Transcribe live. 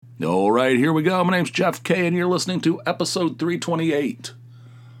All right, here we go. My name's Jeff K, and you're listening to episode 328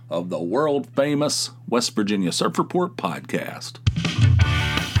 of the world-famous West Virginia Surf Report podcast.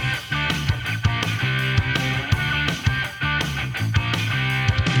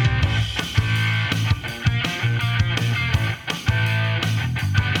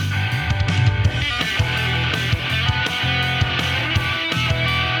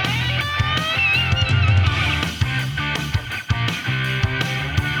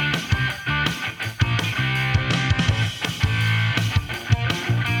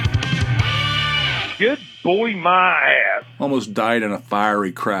 Good boy, my ass. Almost died in a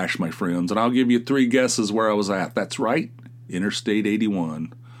fiery crash, my friends, and I'll give you three guesses where I was at. That's right, Interstate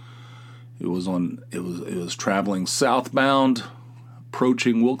 81. It was traveling southbound,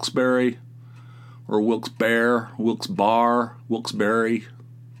 approaching Wilkes-Barre, or Wilkes-Barre, Wilkes-Barre,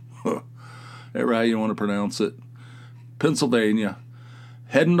 ever how you want to pronounce it, Pennsylvania,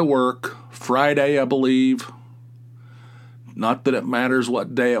 heading to work, Friday, I believe. Not that it matters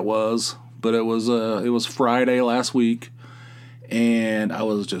what day it was, but it was Friday last week, and I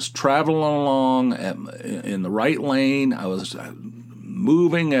was just traveling along in the right lane. I was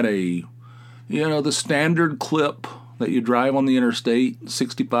moving at the standard clip that you drive on the interstate,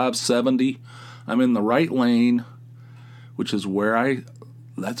 65, 70. I'm in the right lane, which is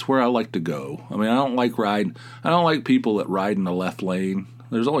that's where I like to go. I mean, I don't like riding. I don't like people that ride in the left lane.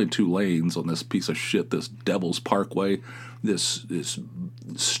 There's only two lanes on this piece of shit, this Devil's Parkway, this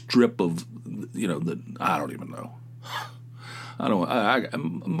strip of, I don't even know.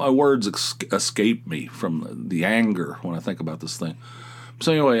 My words escape me from the anger when I think about this thing.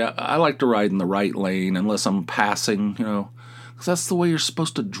 So anyway, I like to ride in the right lane unless I'm passing, because that's the way you're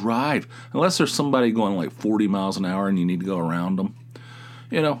supposed to drive. Unless there's somebody going like 40 miles an hour and you need to go around them.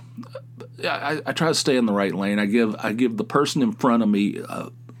 I try to stay in the right lane. I give the person in front of me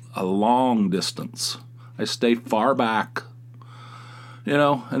a long distance. I stay far back,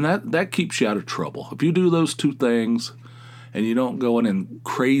 and that keeps you out of trouble. If you do those two things and you don't go in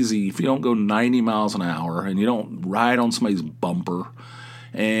crazy, if you don't go 90 miles an hour and you don't ride on somebody's bumper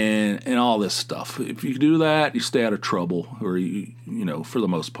and all this stuff, if you do that, you stay out of trouble, or for the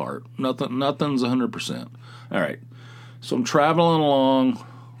most part. Nothing's 100%. All right. So I'm traveling along,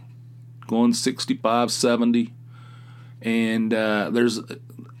 going 65, 70, and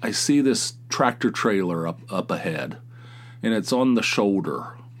I see this tractor trailer up ahead, and it's on the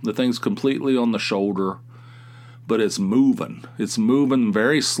shoulder. The thing's completely on the shoulder, but it's moving. It's moving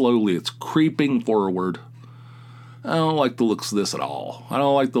very slowly. It's creeping forward. I don't like the looks of this at all. I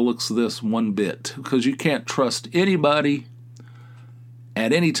don't like the looks of this one bit, because you can't trust anybody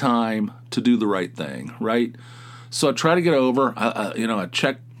at any time to do the right thing, right? So I try to get over. I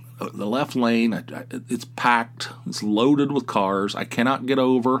check the left lane. It's packed. It's loaded with cars. I cannot get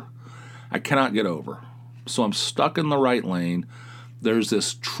over. So I'm stuck in the right lane. There's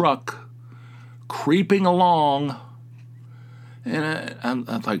this truck creeping along, and I'm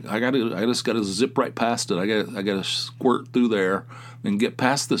like, I just got to zip right past it. I got to squirt through there and get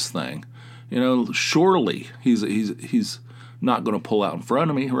past this thing. Surely he's not going to pull out in front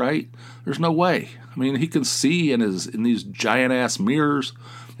of me, right? There's no way. I mean, he can see in these giant ass mirrors,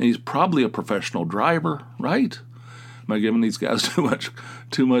 and he's probably a professional driver, right? Am I giving these guys too much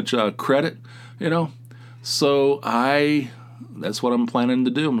credit? So that's what I'm planning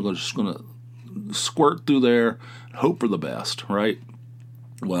to do. I'm just going to squirt through there and hope for the best, right?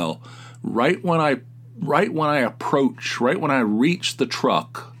 Well, right when I reach the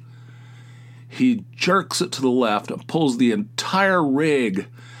truck, he jerks it to the left and pulls the entire rig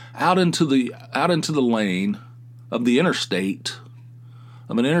out into the lane of the interstate,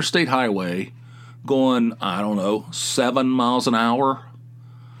 of an interstate highway, going, 7 miles an hour.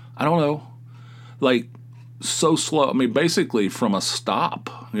 I don't know, like so slow. I mean, basically from a stop.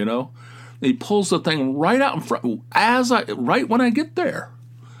 He pulls the thing right out in front right when I get there.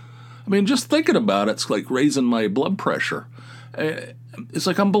 I mean, just thinking about it's like raising my blood pressure. It's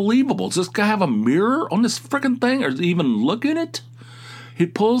like unbelievable. Does this guy have a mirror on this freaking thing, or does he even look in it? He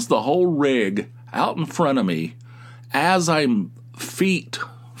pulls the whole rig out in front of me as I'm feet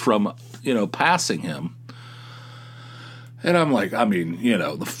from, passing him. And I'm like,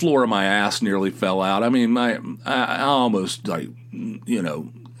 the floor of my ass nearly fell out. I mean, I almost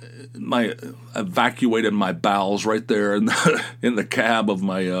evacuated my bowels right there in the cab of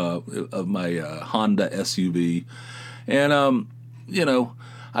my Honda SUV. And,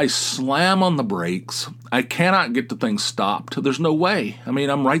 I slam on the brakes. I cannot get the thing stopped. There's no way. I mean,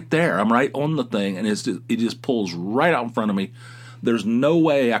 I'm right there. I'm right on the thing, and it just pulls right out in front of me. There's no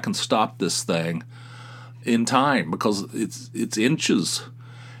way I can stop this thing in time because it's inches.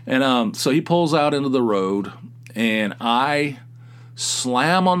 And so he pulls out into the road, and I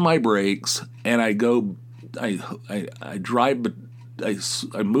slam on my brakes, and I go, I drive,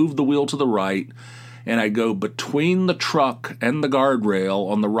 I move the wheel to the right, and I go between the truck and the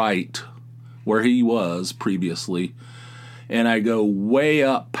guardrail on the right, where he was previously, and I go way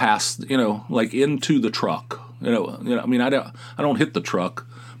up past, like into the truck. I mean, I don't hit the truck,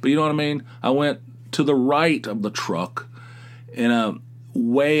 but you know what I mean? I went to the right of the truck, and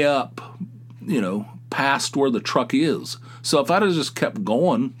way up, past where the truck is. So if I'd have just kept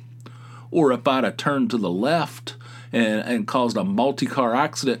going, or if I'd have turned to the left and caused a multi-car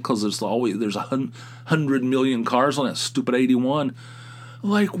accident, because there's 100 million cars on that stupid 81,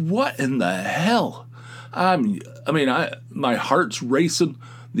 like, what in the hell? My heart's racing.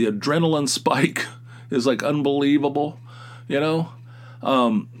 The adrenaline spike is like unbelievable, And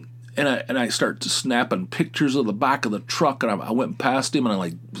I start snapping pictures of the back of the truck, and I went past him, and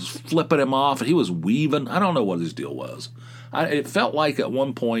I was flipping him off, and he was weaving. I don't know what his deal was. It felt like at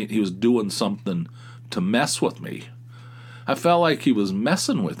one point he was doing something to mess with me. I felt like he was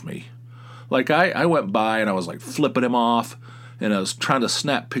messing with me. Like I went by and I was like flipping him off, and I was trying to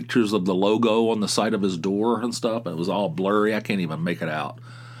snap pictures of the logo on the side of his door and stuff. And it was all blurry. I can't even make it out.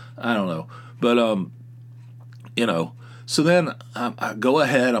 I don't know. But, so then I go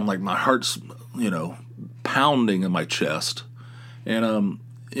ahead. I'm like, my heart's, pounding in my chest. And,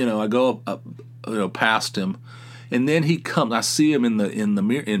 I go up, past him. And then he comes. I see him in the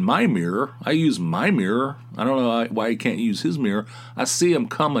mirror, in my mirror. I use my mirror. I don't know why he can't use his mirror. I see him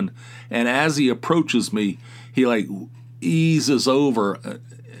coming, and as he approaches me, he eases over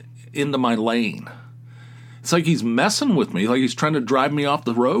into my lane. It's like he's messing with me, like he's trying to drive me off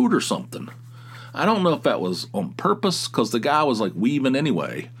the road or something. I don't know if that was on purpose, because the guy was weaving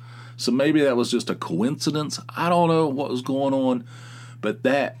anyway. So maybe that was just a coincidence. I don't know what was going on. But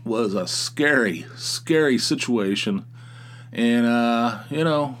that was a scary, scary situation. And,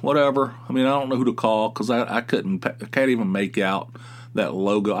 whatever. I mean, I don't know who to call, because I can't even make out that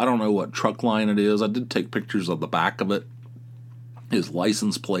logo. I don't know what truck line it is. I did take pictures of the back of it, his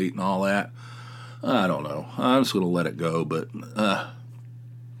license plate and all that. I don't know. I'm just going to let it go. But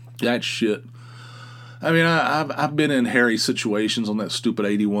that shit. I mean, I've been in hairy situations on that stupid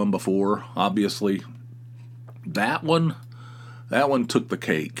 81 before, obviously. That one took the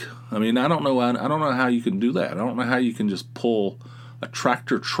cake. I mean, I don't know how you can do that. I don't know how you can just pull a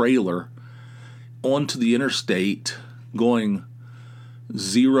tractor trailer onto the interstate going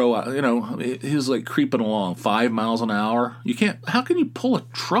 0. He was creeping along 5 miles an hour. You can't. How can you pull a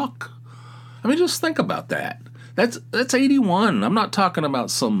truck? I mean, just think about that. That's 81. I'm not talking about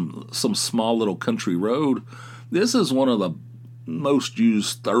some small little country road. This is one of the most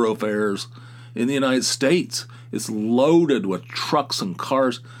used thoroughfares in the United States. It's loaded with trucks and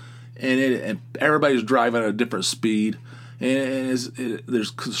cars, and everybody's driving at a different speed. And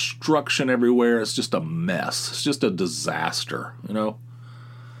there's construction everywhere. It's just a mess. It's just a disaster,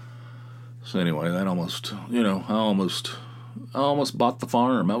 So anyway, that almost, I almost bought the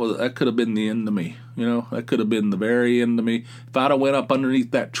farm. That could have been the end of me, That could have been the very end of me. If I'd have went up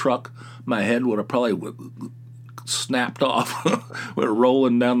underneath that truck, my head would have probably snapped off. Went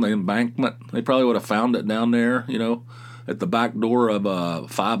rolling down the embankment. They probably would have found it down there, at the back door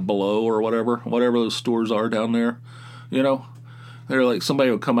of Five Below or whatever those stores are down there. They're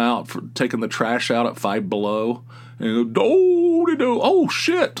somebody would come out for taking the trash out at Five Below and go, oh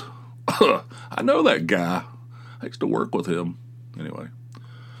shit, I know that guy. I used to work with him. Anyway,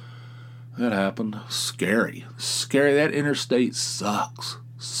 that happened. Scary. That interstate sucks.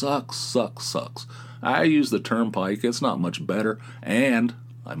 I use the turnpike. It's not much better. And,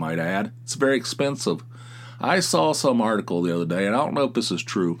 I might add, it's very expensive. I saw some article the other day, and I don't know if this is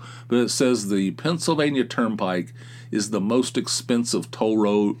true, but it says the Pennsylvania Turnpike is the most expensive toll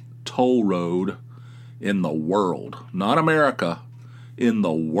road in the world. Not America, in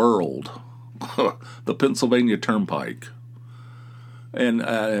the world. The Pennsylvania Turnpike.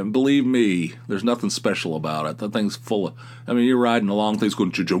 And believe me, there's nothing special about it. That thing's full of, you're riding along, things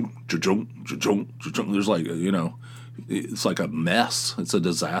going cha-chunk, cha-chunk, cha-chunk, cha-chunk. There's it's like a mess. It's a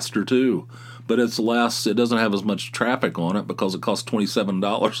disaster too. But it's less, it doesn't have as much traffic on it because it costs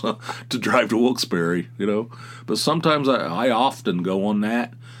 $27 to drive to Wilkes-Barre, But sometimes I often go on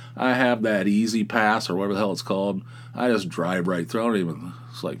that. I have that Easy Pass or whatever the hell it's called. I just drive right through. I don't even,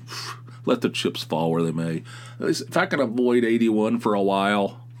 it's like, let the chips fall where they may. If I can avoid 81 for a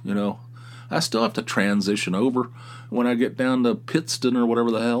while, I still have to transition over when I get down to Pittston or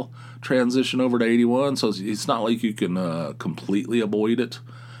whatever the hell, transition over to 81. So it's not like you can completely avoid it.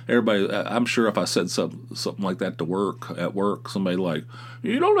 everybody, I'm sure if I said something like that at work, somebody like,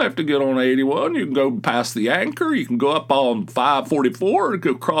 you don't have to get on 81. You can go past the Anchor. You can go up on 544 and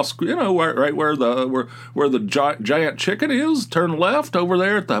go across, right where the giant chicken is. Turn left over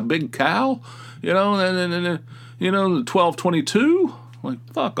there at the big cow, and the 1222.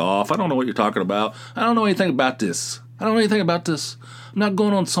 Like, fuck off. I don't know what you're talking about. I don't know anything about this. I'm not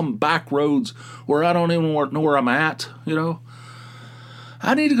going on some back roads where I don't even know where I'm at,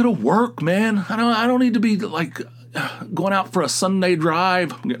 I need to go to work, man. I don't need to be like going out for a Sunday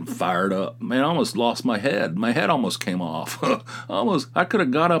drive. I'm getting fired up. Man, I almost lost my head. My head almost came off. I could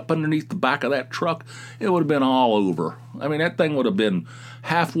have got up underneath the back of that truck. It would have been all over. I mean, that thing would have been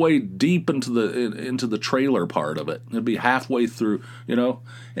halfway deep into the trailer part of it. It'd be halfway through,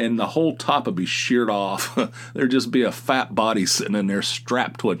 and the whole top would be sheared off. There'd just be a fat body sitting in there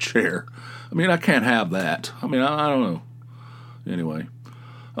strapped to a chair. I mean, I can't have that. I mean, I don't know. Anyway.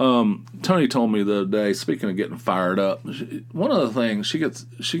 Tony told me the other day, speaking of getting fired up, one of the things she goes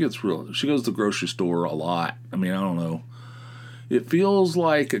to the grocery store a lot. I mean, I don't know. It feels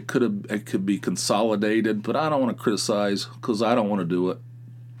like it could be consolidated, but I don't want to criticize because I don't want to do it.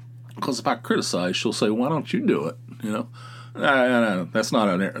 Because if I criticize, she'll say, "Why don't you do it?" That's not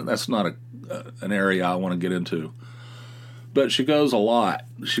an area I want to get into. But she goes a lot.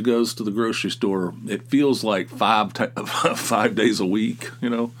 She goes to the grocery store. It feels like 5 days a week.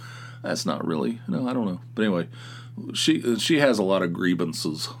 That's not really. I don't know. But anyway, she has a lot of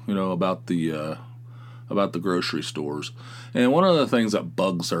grievances. About the grocery stores. And one of the things that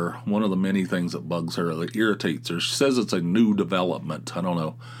bugs her, one of the many things that bugs her, that irritates her, she says it's a new development. I don't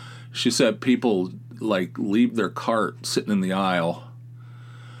know. She said people like leave their cart sitting in the aisle,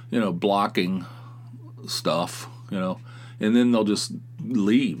 blocking stuff, and then they'll just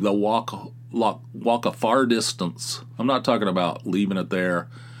leave. They'll walk a far distance. I'm not talking about leaving it there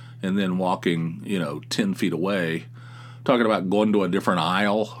and then walking, 10 feet away. I'm talking about going to a different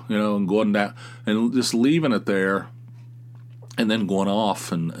aisle, and going down and just leaving it there and then going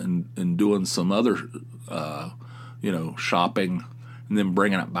off and doing some other, shopping and then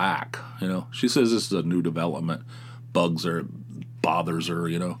bringing it back. She says this is a new development. Bugs her, bothers her,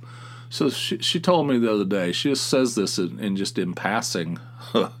 So she told me the other day, she just says this in passing,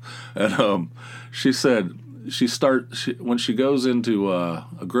 and she said when she goes into a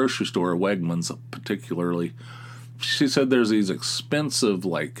grocery store, Wegmans particularly, she said there's these expensive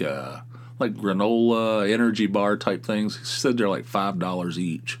like granola, energy bar type things. She said they're like $5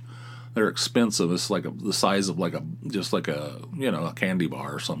 each. They're expensive. It's like the size of a candy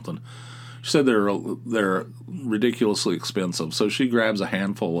bar or something. She said they're ridiculously expensive, so she grabs a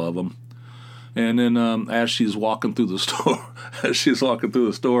handful of them, and then as she's walking through the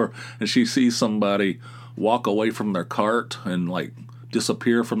store, and she sees somebody walk away from their cart and like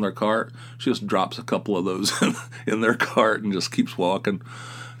disappear from their cart, she just drops a couple of those in their cart and just keeps walking,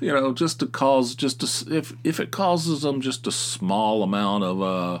 if it causes them just a small amount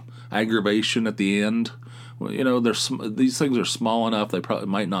of aggravation at the end. These things are small enough they probably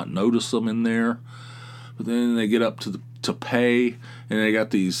might not notice them in there, but then they get up to pay, and they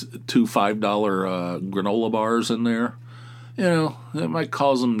got these two $5 granola bars in there. That might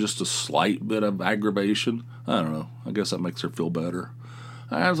cause them just a slight bit of aggravation. I don't know. I guess that makes her feel better.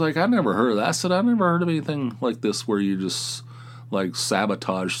 I was like, I never heard of that. I said, I never heard of anything like this where you just like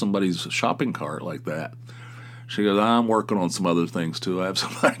sabotage somebody's shopping cart like that. She goes, I'm working on some other things too. I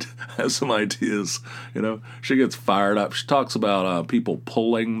have some ideas. She gets fired up. She talks about people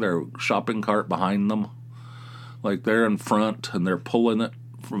pulling their shopping cart behind them, like they're in front and they're pulling it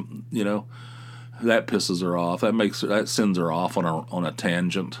from. That pisses her off. That sends her off on a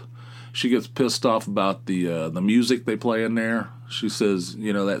tangent. She gets pissed off about the music they play in there. She says, that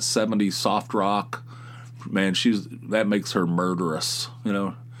 70s soft rock, man. That makes her murderous.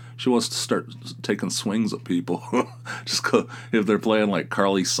 She wants to start taking swings at people, just if they're playing like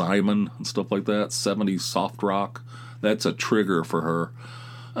Carly Simon and stuff like that, 70s soft rock. That's a trigger for her.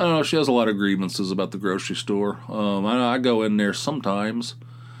 I don't know. She has a lot of grievances about the grocery store. I go in there sometimes,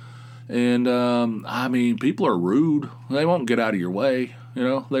 and people are rude. They won't get out of your way.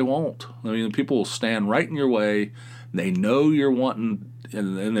 They won't. People will stand right in your way. They know you're wanting,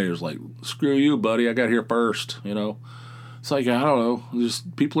 and then they're just like, "Screw you, buddy! I got here first." It's like, I don't know,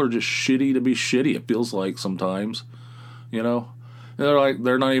 just people are just shitty to be shitty, it feels like sometimes,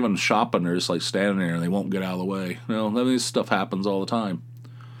 They're not even shopping, they're just like standing there and they won't get out of the way. This stuff happens all the time.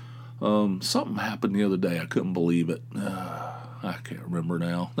 Something happened the other day, I couldn't believe it. I can't remember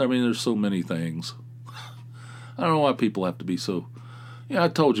now. There's so many things. I don't know why people have to be so... I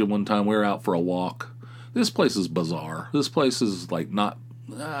told you one time we were out for a walk. This place is bizarre. This place is like not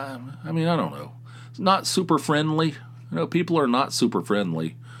I mean, I don't know. It's not super friendly. People are not super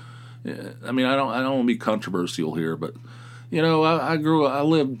friendly. I mean, I don't want to be controversial here, but I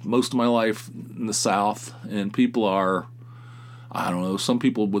lived most of my life in the South, and people are, I don't know, some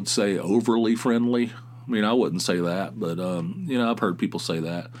people would say overly friendly. I mean, I wouldn't say that, but I've heard people say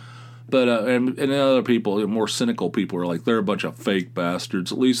that. But and other people, more cynical people, are like, they're a bunch of fake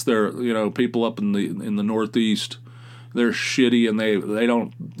bastards. At least they're, people up in the Northeast, they're shitty, and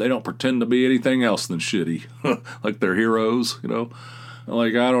they don't pretend to be anything else than shitty, like they're heroes.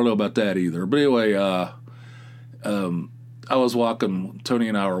 Like, I don't know about that either. But anyway, I was walking. Tony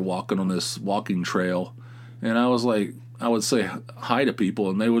and I were walking on this walking trail, and I was like, I would say hi to people,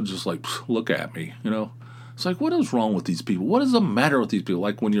 and they would just like look at me. It's like, what is wrong with these people? What is the matter with these people?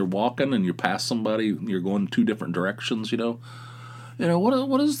 Like when you're walking and you pass somebody, you're going two different directions.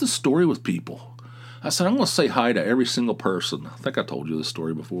 What is the story with people? I said, I'm going to say hi to every single person. I think I told you this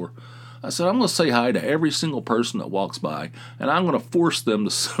story before. I said, I'm going to say hi to every single person that walks by, and I'm going to force them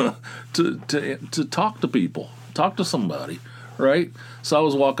to talk to people, talk to somebody, right? So I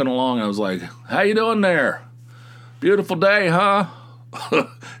was walking along, and I was like, how you doing there? Beautiful day, huh?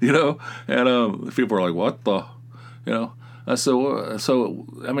 And people were like, what the, I said, so,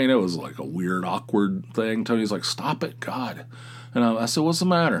 I mean, it was like a weird, awkward thing. Tony's like, stop it, God. And I said, what's the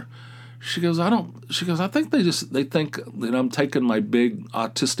matter? She goes, I think they think that I'm taking my big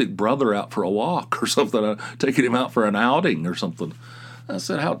autistic brother out for a walk or something. I'm taking him out for an outing or something. I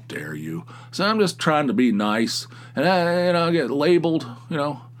said, how dare you? So I'm just trying to be nice. And I get labeled,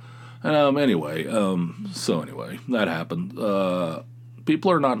 And anyway, that happened.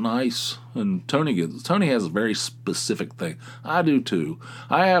 People are not nice, and Tony has a very specific thing. I do too.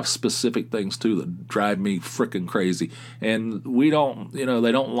 I have specific things too that drive me frickin' crazy, and we don't, they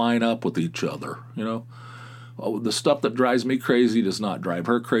don't line up with each other. The stuff that drives me crazy does not drive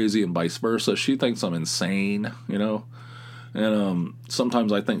her crazy, and vice versa. She thinks I'm insane, and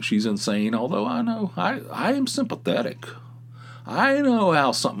sometimes I think she's insane. Although I know I am sympathetic. I know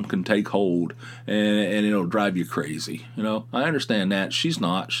how something can take hold and it'll drive you crazy. I understand that. She's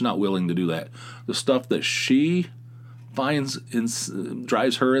not willing to do that. The stuff that she finds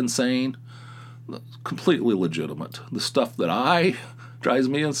drives her insane, completely legitimate. The stuff that drives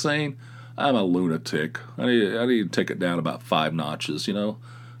me insane, I'm a lunatic. I need to take it down about 5 notches,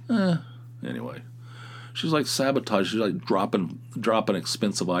 Anyway. She's like sabotage. She's like dropping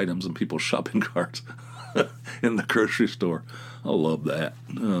expensive items in people's shopping carts in the grocery store. I love that.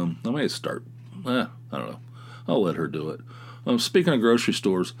 I may start. I don't know. I'll let her do it. Speaking of grocery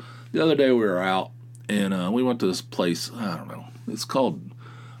stores, the other day we were out and we went to this place. I don't know. It's called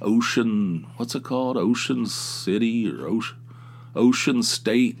Ocean. What's it called? Ocean City or Ocean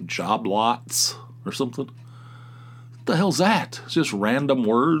State Job Lots or something. What the hell's that? It's just random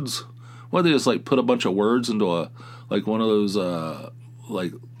words. Why they just like put a bunch of words into one of those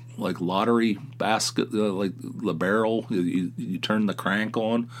like lottery basket, like the barrel. You turn the crank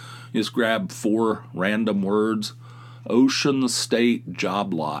on. You just grab 4 random words. Ocean State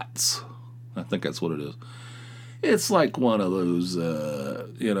Job Lots. I think that's what it is. It's like one of those,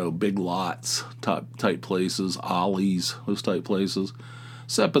 big lots type places, Ollie's, those type places.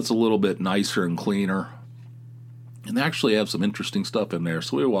 Except it's a little bit nicer and cleaner. And they actually have some interesting stuff in there.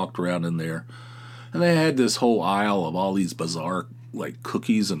 So we walked around in there. And they had this whole aisle of all these bizarre, like,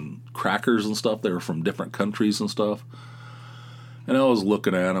 cookies and crackers and stuff. They were from different countries and stuff. And I was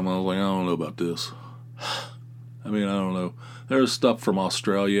looking at them. I was like, I don't know about this. I mean, I don't know. There's stuff from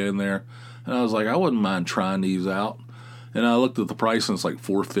Australia in there. And I was like, I wouldn't mind trying these out. And I looked at the price and it's like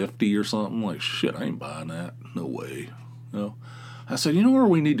 $4.50 or something. I'm like, shit, I ain't buying that. No way. I said, you know where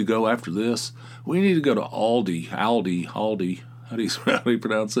we need to go after this? We need to go to Aldi. How do you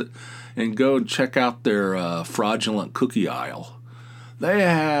pronounce it? And go and check out their fraudulent cookie aisle. They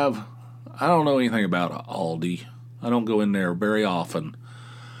have, I don't know anything about Aldi. I don't go in there very often.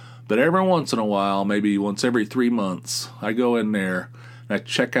 But every once in a while, maybe once every 3 months, I go in there and I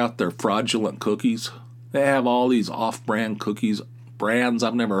check out their fraudulent cookies. They have all these off-brand cookies, brands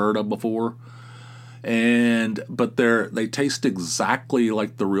I've never heard of before. But they taste exactly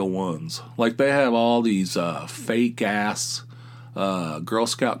like the real ones. Like they have all these fake ass Girl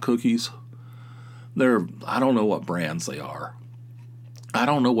Scout cookies. I don't know what brands they are. I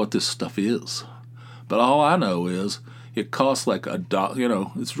don't know what this stuff is. But all I know is it costs like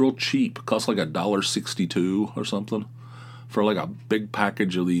it's real cheap. It costs like $1.62 or something for like a big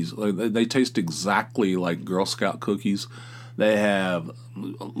package of these. They taste exactly like Girl Scout cookies. They have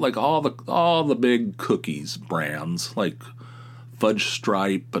like all the big cookies brands like Fudge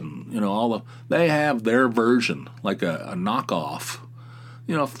Stripe and they have their version, like a knockoff.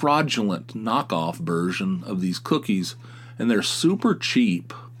 fraudulent knockoff version of these cookies, and they're super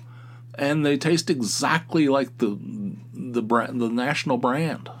cheap, and they taste exactly like the national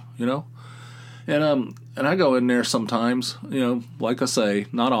brand, And I go in there sometimes, like I say,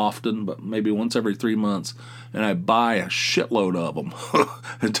 not often, but maybe once every 3 months, and I buy a shitload of them.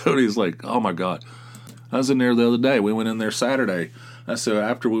 And Tony's like, "Oh my God." I was in there the other day. We went in there Saturday. I said,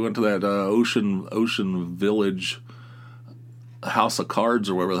 after we went to that Ocean Village House of Cards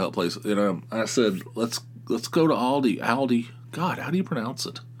or whatever the hell place, I said, let's go to Aldi. God, how do you pronounce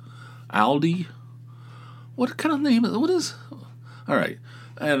it? Aldi? What kind of name is it? What is? All right.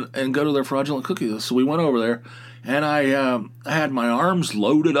 And go to their fraudulent cookies. So we went over there, and I had my arms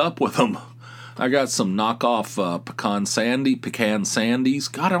loaded up with them. I got some knockoff pecan sandies.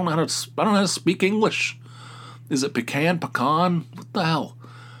 God, I don't know how to speak English. Is it pecan? What the hell?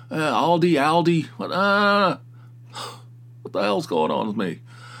 Aldi. What the hell's going on with me?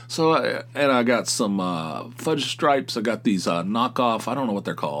 So I got some fudge stripes. I got these knockoff. I don't know what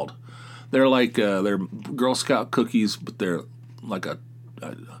they're called. They're like they're Girl Scout cookies, but they're like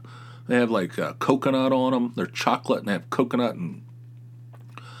they have like coconut on them. They're chocolate and they have coconut, and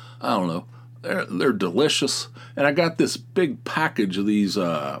I don't know. They're delicious. And I got this big package of these.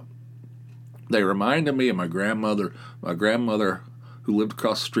 They reminded me of my grandmother. My grandmother, who lived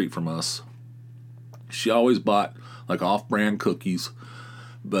across the street from us, she always bought like off-brand cookies,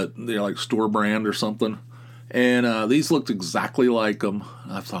 but they're like store brand or something. And these looked exactly like them.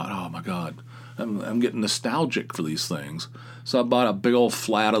 I thought, oh my God, I'm getting nostalgic for these things. So I bought a big old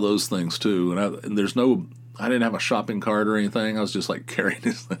flat of those things too. And I didn't have a shopping cart or anything. I was just like carrying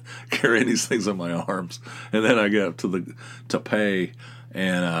these things on my arms. And then I get up to pay,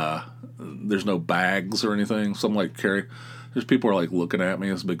 and there's no bags or anything. So I'm like there's people are like looking at me.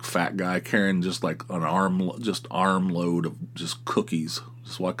 This big fat guy carrying just like an armload of just cookies,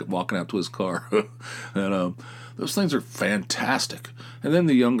 just walking out to his car. And those things are fantastic. And then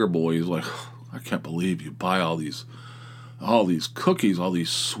the younger boy is like, I can't believe you buy all these cookies, all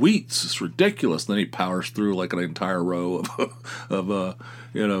these sweets. It's ridiculous. And then he powers through like an entire row of those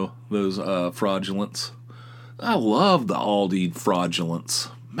fraudulents. I love the Aldi fraudulents.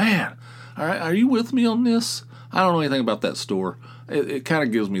 Man, are you with me on this? I don't know anything about that store. It kind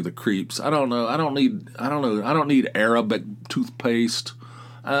of gives me the creeps. I don't know. I don't need Arabic toothpaste.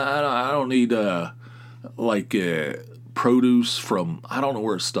 I don't need produce from. I don't know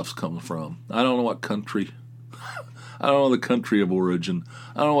where stuff's coming from. I don't know what country. I don't know the country of origin.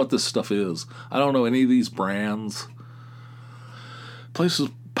 I don't know what this stuff is. I don't know any of these brands. Place is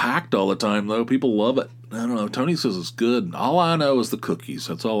packed all the time, though. People love it. I don't know. Tony says it's good. All I know is the cookies.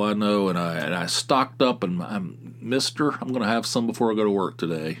 That's all I know. And I stocked up, and I'm going to have some before I go to work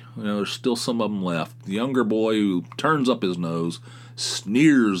today. There's still some of them left. The younger boy who turns up his nose,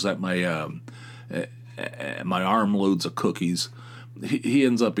 sneers at my armloads of cookies. He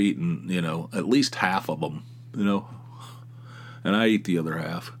ends up eating, at least half of them, and I eat the other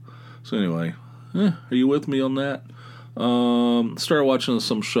half. So anyway, are you with me on that? Started watching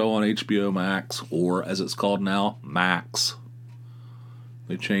some show on HBO Max, or as it's called now, Max.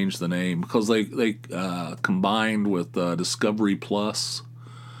 They changed the name because they combined with Discovery Plus,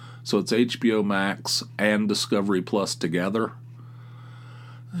 so it's HBO Max and Discovery Plus together.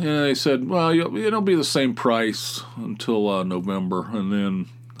 And they said, well, it'll be the same price until November, and then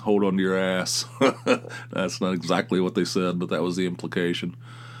hold on to your ass. That's not exactly what they said, but that was the implication.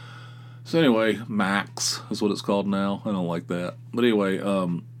 So anyway, Max is what it's called now. I don't like that. But anyway,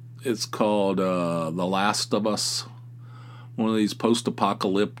 it's called The Last of Us. One of these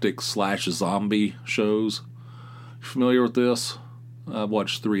post-apocalyptic / zombie shows. You familiar with this? I've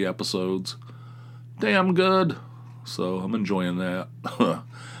watched 3 episodes. Damn good. So I'm enjoying that.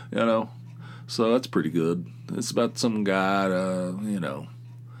 So that's pretty good. It's about some guy,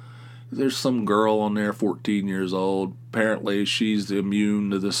 there's some girl on there, 14 years old. Apparently she's immune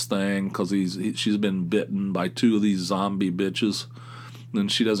to this thing because she's been bitten by 2 of these zombie bitches.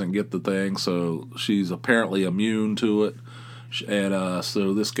 And she doesn't get the thing, so she's apparently immune to it. And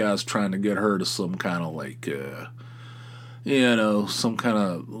so this guy's trying to get her to some kind of some kind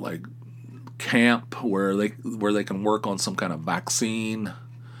of like camp where they can work on some kind of vaccine.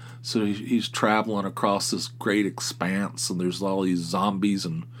 So he's traveling across this great expanse, and there's all these zombies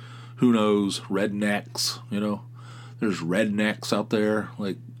and who knows, rednecks, There's rednecks out there,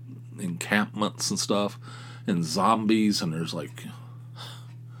 like encampments and stuff, and zombies, and there's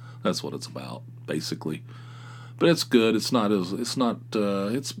that's what it's about, basically. But it's good. It's well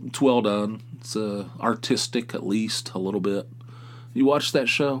done. It's artistic, at least, a little bit. You watch that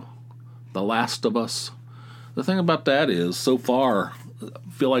show? The Last of Us? The thing about that is, so far,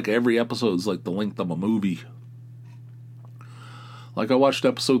 feel like every episode is like the length of a movie. Like I watched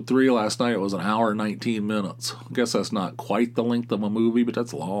episode 3 last night. It was an hour and 19 minutes. I guess that's not quite the length of a movie, but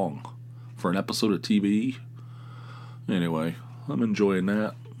that's long for an episode of TV. Anyway, I'm enjoying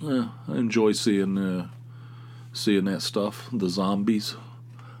that. I enjoy seeing that stuff. The zombies.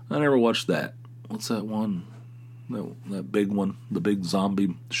 I never watched that. What's that one? That big one. The big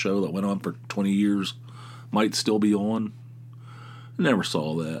zombie show that went on for 20 years. Might still be on. Never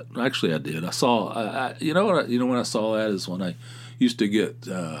saw that. Actually, I did. I saw. You know when I saw that is when I used to get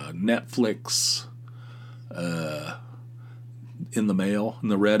Netflix in the mail in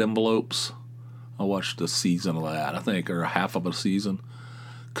the red envelopes. I watched a season of that, I think, or half of a season.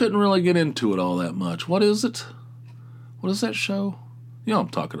 Couldn't really get into it all that much. What is it? What is that show? You know what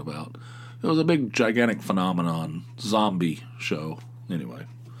I'm talking about. It was a big, gigantic phenomenon. Zombie show. Anyway,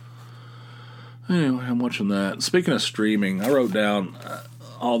 I'm watching that. Speaking of streaming, I wrote down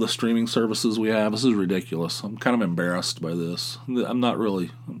all the streaming services we have. This is ridiculous. I'm kind of embarrassed by this. I don't know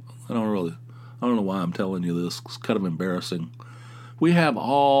why I'm telling you this. It's kind of embarrassing. We have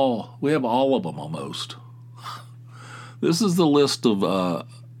all of them almost. This is the list of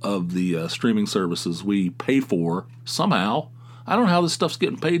the streaming services we pay for somehow. I don't know how this stuff's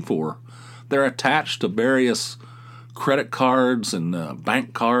getting paid for. They're attached to various credit cards and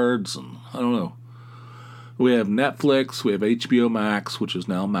bank cards, and I don't know. We have Netflix, we have HBO Max, which is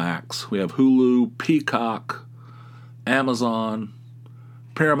now Max. We have Hulu, Peacock, Amazon,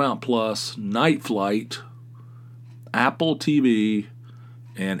 Paramount Plus, Night Flight, Apple TV,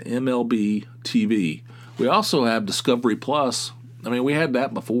 and MLB TV. We also have Discovery Plus. I mean, we had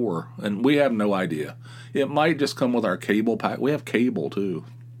that before, and we have no idea. It might just come with our cable pack. We have cable, too.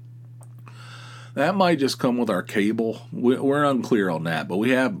 That might just come with our cable. We're unclear on that, but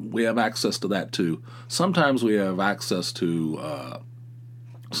we have access to that, too. Sometimes we have access to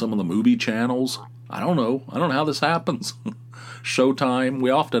some of the movie channels. I don't know how this happens. Showtime.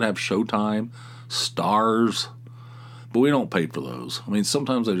 We often have Showtime, Stars, but we don't pay for those. I mean,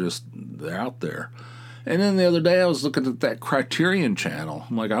 sometimes they're out there. And then the other day I was looking at that Criterion channel.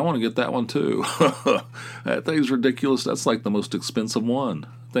 I'm like, I want to get that one too. That thing's ridiculous. That's like the most expensive one.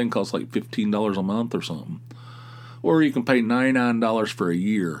 The thing costs like $15 a month or something. Or you can pay $99 for a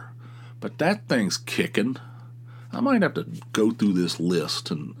year. But that thing's kicking. I might have to go through this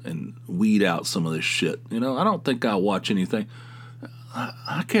list and weed out some of this shit. I don't think I'll watch anything.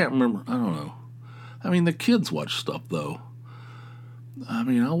 I can't remember. I don't know. I mean, the kids watch stuff, though. I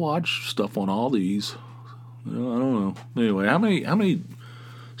mean, I watch stuff on all these. I don't know. Anyway, how many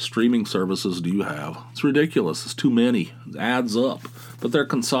streaming services do you have? It's ridiculous. It's too many. It adds up. But they're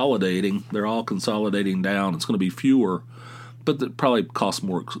consolidating. They're all consolidating down. It's going to be fewer, but it probably costs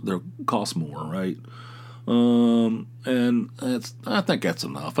more. They cost more, right? And I think that's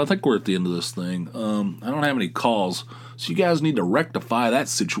enough. I think we're at the end of this thing. I don't have any calls, so you guys need to rectify that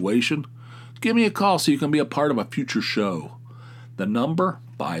situation. Give me a call so you can be a part of a future show. The number,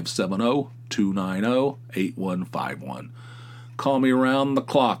 570-290-8151. Call me around the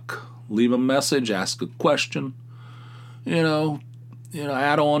clock. Leave a message, ask a question.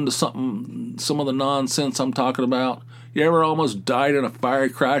 Add on to some of the nonsense I'm talking about. You ever almost died in a fiery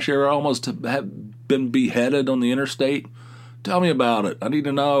crash? You ever almost have been beheaded on the interstate? Tell me about it. I need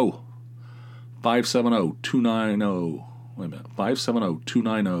to know. 570-290. Wait a minute.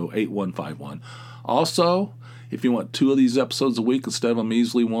 570-290-8151. Also, if you want 2 of these episodes a week instead of a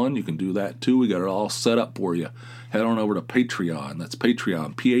measly one, you can do that too. We got it all set up for you. Head on over to Patreon. That's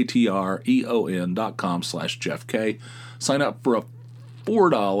Patreon, patreon.com/Jeff K. Sign up for a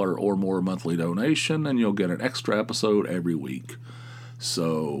 $4 or more monthly donation, and you'll get an extra episode every week.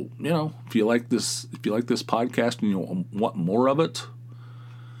 So, if you like this podcast and you want more of it,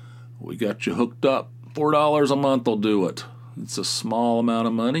 we got you hooked up. $4 a month will do it. It's a small amount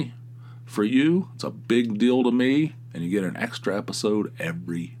of money. For you, it's a big deal to me, and you get an extra episode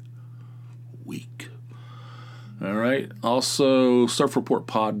every week. All right. Also,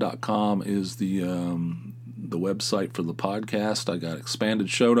 surfreportpod.com is the website for the podcast. I got expanded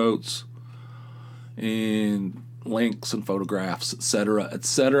show notes and links and photographs, etc.,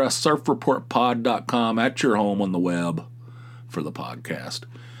 etc. Surfreportpod.com at your home on the web for the podcast.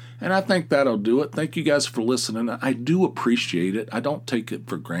 And I think that'll do it. Thank you guys for listening. I do appreciate it. I don't take it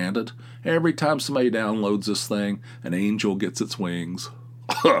for granted. Every time somebody downloads this thing, an angel gets its wings.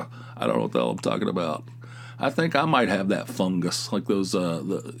 I don't know what the hell I'm talking about. I think I might have that fungus, like those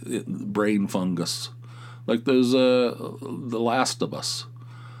the brain fungus, like those The Last of Us,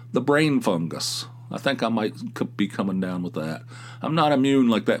 the brain fungus. I think I might be coming down with that. I'm not immune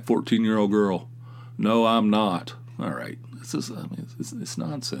like that 14-year-old girl. No, I'm not. All right. It's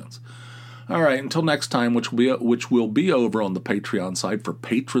nonsense. All right, until next time, which will be over on the Patreon side for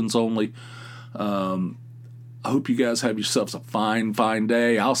patrons only. I hope you guys have yourselves a fine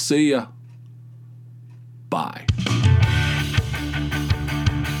day. I'll see ya. Bye.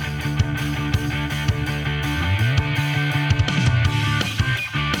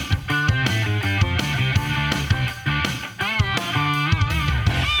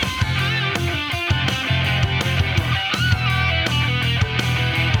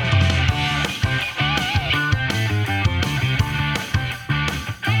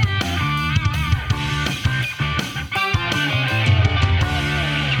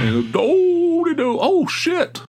 Oh shit!